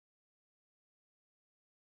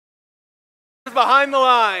behind the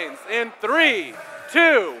lines in 3,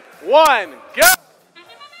 2, 1, go!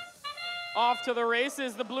 Off to the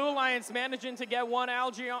races, the Blue Alliance managing to get one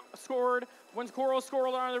algae scored, one coral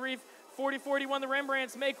scored on the reef. 40-41, the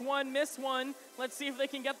Rembrandts make one, miss one. Let's see if they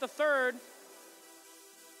can get the third.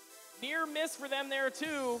 Near miss for them there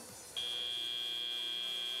too.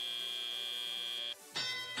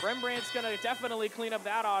 Rembrandt's gonna definitely clean up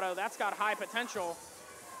that auto. That's got high potential.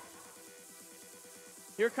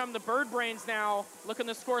 Here come the Bird Brains now, looking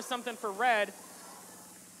to score something for Red.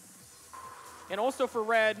 And also for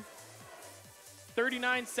Red,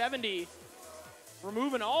 39-70,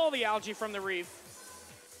 removing all the algae from the reef.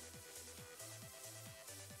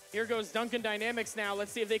 Here goes Duncan Dynamics now.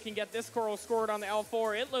 Let's see if they can get this coral scored on the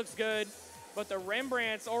L4. It looks good, but the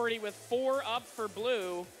Rembrandts already with 4 up for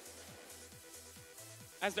blue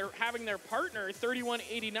as they're having their partner,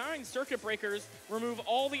 3189 Circuit Breakers, remove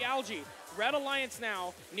all the algae. Red Alliance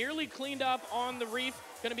now nearly cleaned up on the reef,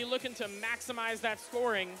 gonna be looking to maximize that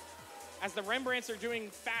scoring as the Rembrandts are doing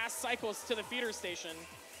fast cycles to the feeder station.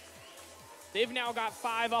 They've now got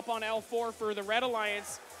 5 up on L4 for the Red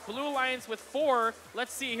Alliance. Blue Alliance with 4.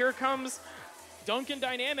 Let's see, here comes Duncan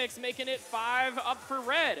Dynamics making it 5 up for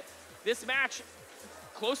Red. This match,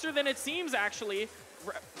 closer than it seems actually.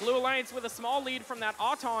 Blue Alliance with a small lead from that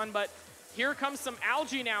Auton, but here comes some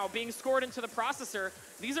algae now being scored into the processor.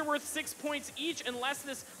 These are worth 6 points each unless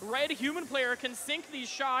this Red human player can sink these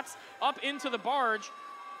shots up into the barge.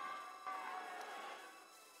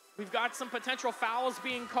 We've got some potential fouls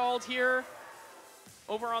being called here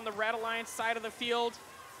over on the Red Alliance side of the field.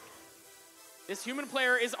 This human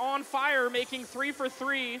player is on fire, making 3 for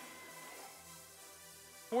 3.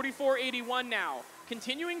 44-81 now.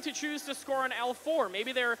 Continuing to choose to score on L4.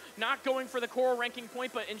 Maybe they're not going for the coral ranking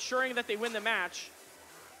point, but ensuring that they win the match.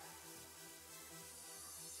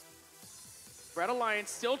 Red Alliance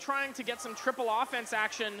still trying to get some triple offense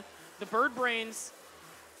action. The Bird Brains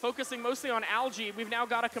focusing mostly on algae. We've now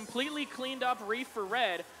got a completely cleaned up reef for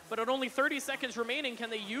Red, but at only 30 seconds remaining, can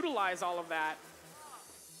they utilize all of that?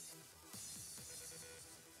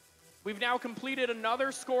 We've now completed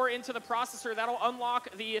another score into the processor. That'll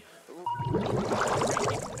unlock the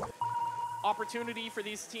opportunity for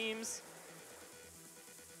these teams.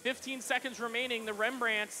 15 seconds remaining. The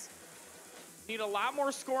Rembrandts need a lot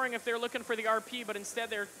more scoring if they're looking for the RP, but instead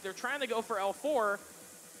they're trying to go for L4.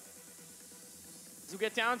 So we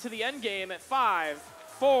get down to the end game at 5,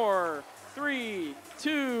 4, 3,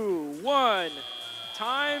 2, 1.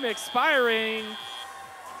 Time expiring.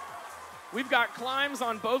 We've got climbs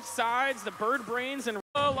on both sides. The Bird Brains and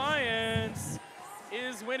Alliance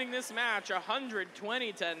is winning this match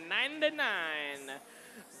 120-99.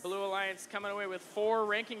 Blue Alliance coming away with 4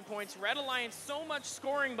 ranking points. Red Alliance, so much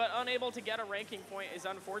scoring but unable to get a ranking point is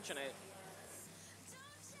unfortunate.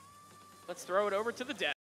 Let's throw it over to the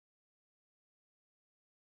deck.